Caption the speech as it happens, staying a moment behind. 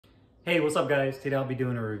Hey, what's up guys? Today I'll be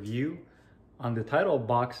doing a review on the Title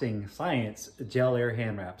Boxing SCYNTZ Gel Air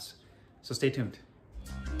Hand Wraps. So stay tuned.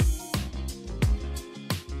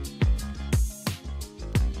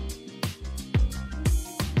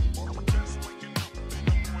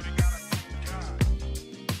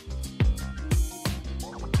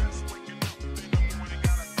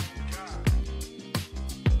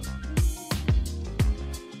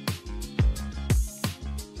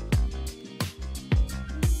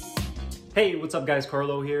 Hey, what's up guys?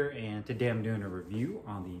 Carlo here, and today I'm doing a review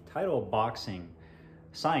on the Title Boxing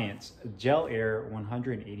SCYNTZ Gel Air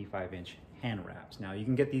 185-inch hand wraps. Now you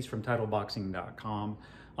can get these from TitleBoxing.com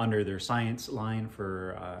under their SCYNTZ line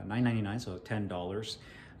for $9.99, so $10.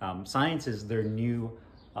 SCYNTZ is their new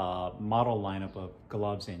model lineup of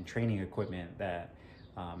gloves and training equipment that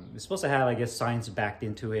is supposed to have, I guess, SCYNTZ backed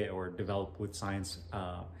into it or developed with SCYNTZ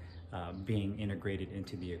being integrated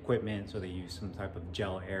into the equipment. So they use some type of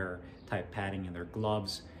gel air type padding in their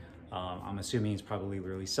gloves. I'm assuming it's probably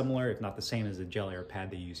really similar, if not the same as the gel air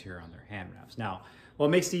pad they use here on their hand wraps. Now, what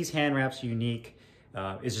makes these hand wraps unique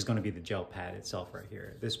is just going to be the gel pad itself right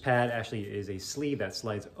here. This pad actually is a sleeve that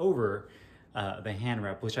slides over the hand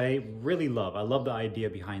wrap, which I really love. I love the idea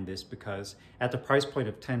behind this because at the price point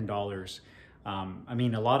of $10, I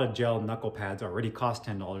mean, a lot of gel knuckle pads already cost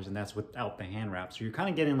 $10, and that's without the hand wrap. So you're kind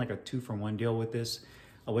of getting like a 2-for-1 deal with this,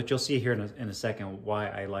 which you'll see here in a second why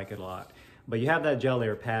I like it a lot. But you have that gel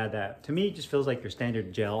air pad that to me just feels like your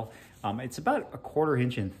standard gel. It's about 1/4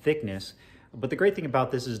 inch in thickness. But the great thing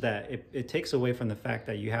about this is that it takes away from the fact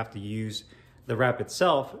that you have to use the wrap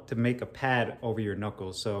itself to make a pad over your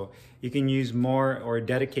knuckles. So you can use more or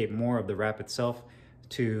dedicate more of the wrap itself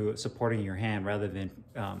to supporting your hand rather than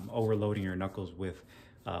overloading your knuckles with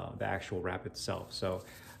the actual wrap itself. So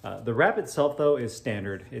the wrap itself though is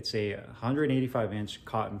standard. It's a 185-inch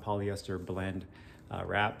cotton polyester blend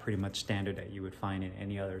wrap, pretty much standard that you would find in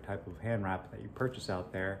any other type of hand wrap that you purchase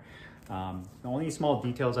out there. The only small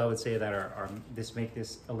details I would say that are make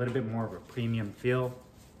this a little bit more of a premium feel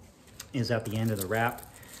is at the end of the wrap.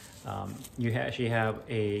 You actually have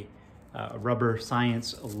a rubber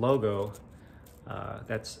SCYNTZ logo.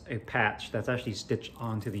 That's a patch that's actually stitched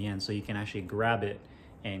onto the end, so you can actually grab it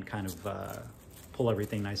and kind of pull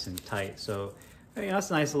everything nice and tight. So I mean,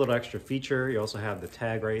 that's a nice little extra feature. You also have the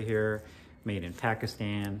tag right here, made in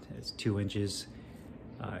Pakistan. It's 2 inches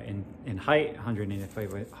in height,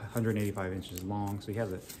 185 inches long. So you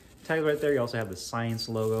have the tag right there. You also have the SCYNTZ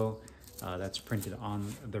logo that's printed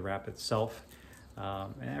on the wrap itself.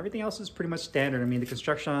 And everything else is pretty much standard. I mean, the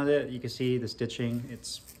construction on it, you can see the stitching,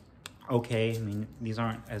 it's okay. I mean, these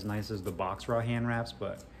aren't as nice as the box raw hand wraps,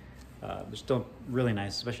 but they're still really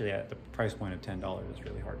nice, especially at the price point of $10. It's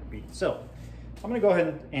really hard to beat. So I'm gonna go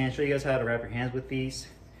ahead and show you guys how to wrap your hands with these.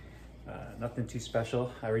 Nothing too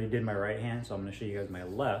special. I already did my right hand, so I'm gonna show you guys my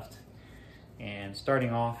left. And starting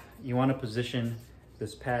off, you wanna position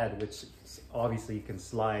this pad, which obviously you can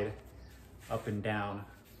slide up and down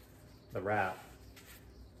the wrap.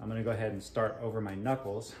 I'm gonna go ahead and start over my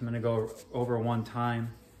knuckles. I'm gonna go over one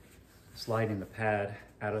time, sliding the pad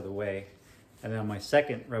out of the way, and then on my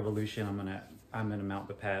second revolution I'm gonna mount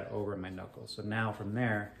the pad over my knuckles. So now from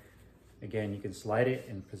there, again, you can slide it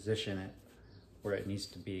and position it where it needs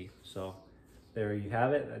to be. So there you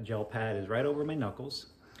have it. That gel pad is right over my knuckles.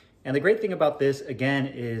 And the great thing about this again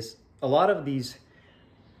is a lot of these,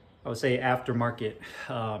 I would say, aftermarket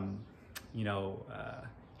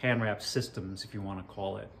hand wrap systems, if you want to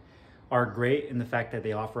call it, are great in the fact that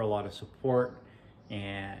they offer a lot of support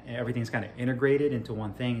and everything's kind of integrated into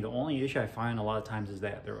one thing. The only issue I find a lot of times is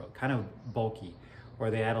that they're kind of bulky, or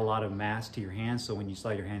they add a lot of mass to your hand, so when you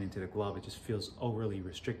slide your hand into the glove, it just feels overly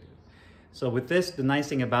restrictive. So with this, the nice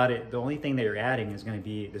thing about it, the only thing that you're adding is going to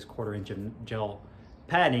be this 1/4 inch of gel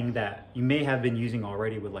padding that you may have been using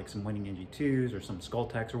already with like some Winning NG2s or some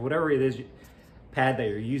SCYNTZ or whatever it is pad that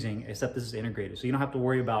you're using, except this is integrated. So you don't have to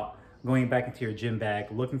worry about going back into your gym bag,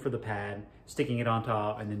 looking for the pad, sticking it on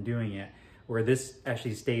top, and then doing it, where this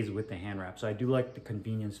actually stays with the hand wrap. So I do like the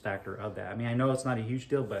convenience factor of that. I mean, I know it's not a huge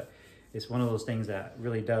deal, but it's one of those things that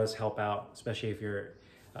really does help out, especially if you're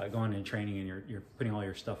going in training and you're putting all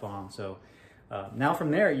your stuff on. So now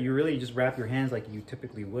from there, you really just wrap your hands like you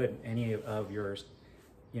typically would any of your,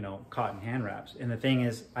 cotton hand wraps. And the thing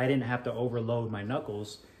is, I didn't have to overload my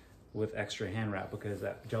knuckles with extra hand wrap because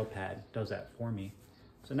that gel pad does that for me.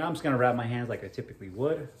 So now I'm just gonna wrap my hands like I typically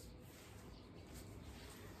would.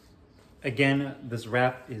 Again, this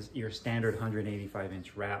wrap is your standard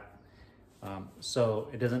 185-inch wrap. So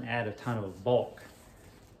it doesn't add a ton of bulk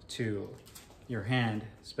to your hand,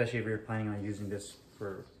 especially if you're planning on using this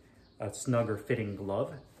for a snugger fitting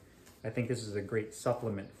glove. I think this is a great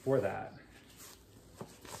supplement for that.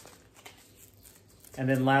 And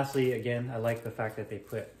then lastly, again, I like the fact that they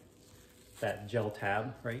put that gel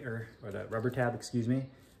tab, right, or that rubber tab, excuse me,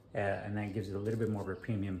 and that gives it a little bit more of a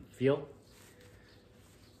premium feel.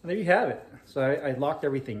 And there you have it. So I locked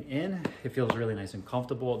everything in. It feels really nice and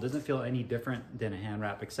comfortable. It doesn't feel any different than a hand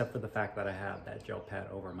wrap, except for the fact that I have that gel pad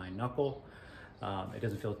over my knuckle. It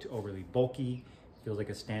doesn't feel too overly bulky. It feels like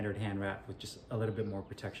a standard hand wrap with just a little bit more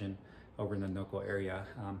protection over in the knuckle area.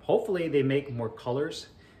 Hopefully they make more colors.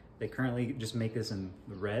 They currently just make this in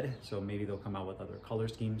red, so maybe they'll come out with other color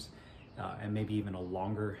schemes and maybe even a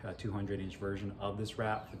longer 200-inch version of this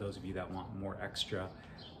wrap for those of you that want more extra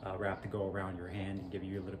wrap to go around your hand and give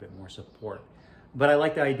you a little bit more support. But I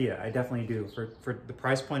like the idea, I definitely do. For the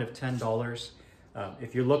price point of $10,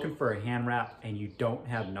 if you're looking for a hand wrap and you don't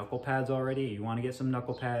have knuckle pads already, you want to get some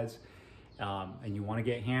knuckle pads and you want to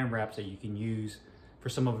get hand wraps that you can use for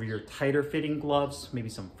some of your tighter fitting gloves, maybe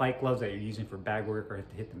some fight gloves that you're using for bag work or have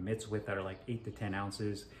to hit the mitts with that are like 8 to 10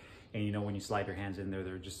 ounces. And you know, when you slide your hands in there,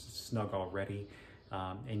 they're just snug already.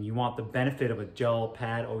 And you want the benefit of a gel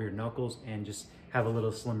pad over your knuckles and just have a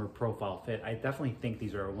little slimmer profile fit. I definitely think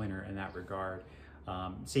these are a winner in that regard.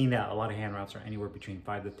 Seeing that a lot of hand wraps are anywhere between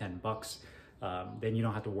 $5 to $10, then you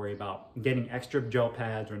don't have to worry about getting extra gel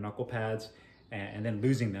pads or knuckle pads and then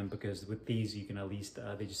losing them, because with these you can at least,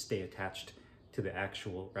 they just stay attached to the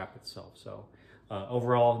actual wrap itself. So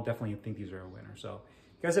overall, definitely think these are a winner. So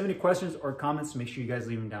if you guys have any questions or comments, make sure you guys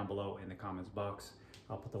leave them down below in the comments box.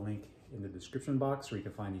 I'll put the link in the description box where you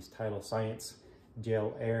can find these Tidal SCYNTZ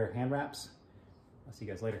Gel Air hand wraps. I'll see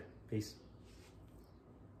you guys later. Peace.